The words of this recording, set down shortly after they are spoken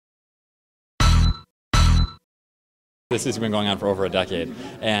This has been going on for over a decade,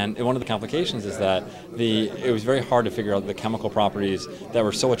 and one of the complications is that it was very hard to figure out the chemical properties that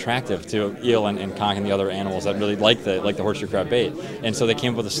were so attractive to eel and conch and the other animals that really like the horseshoe crab bait. And so they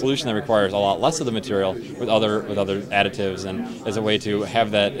came up with a solution that requires a lot less of the material with other additives, and as a way to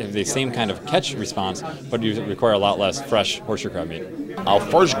have the same kind of catch response, but you require a lot less fresh horseshoe crab meat. Our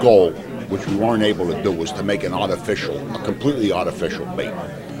first goal, which we weren't able to do, was to make a completely artificial bait.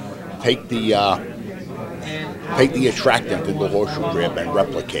 Take the attractant to the horseshoe crab and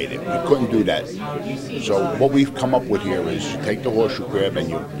replicate it. We couldn't do that. So what we've come up with here is take the horseshoe crab and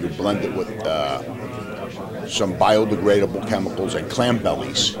you blend it with some biodegradable chemicals and clam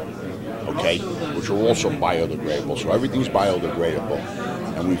bellies, okay, which are also biodegradable. So everything's biodegradable.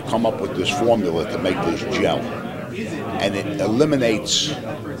 And we've come up with this formula to make this gel. And it eliminates,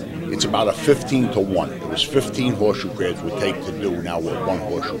 it's about a 15 to 1. It was 15 horseshoe crabs would take to do, now what one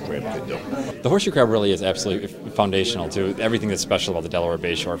horseshoe crab could do. The horseshoe crab really is absolutely foundational to everything that's special about the Delaware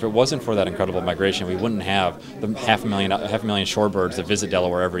Bay shore. If it wasn't for that incredible migration, we wouldn't have the half a million shorebirds that visit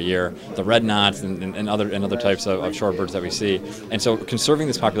Delaware every year, the red knots and other types of shorebirds that we see. And so conserving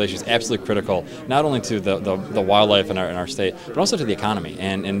this population is absolutely critical, not only to the wildlife in our state, but also to the economy.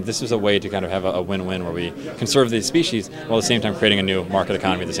 And this is a way to kind of have a win-win where we conserve these species while at the same time creating a new market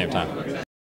economy at the same time.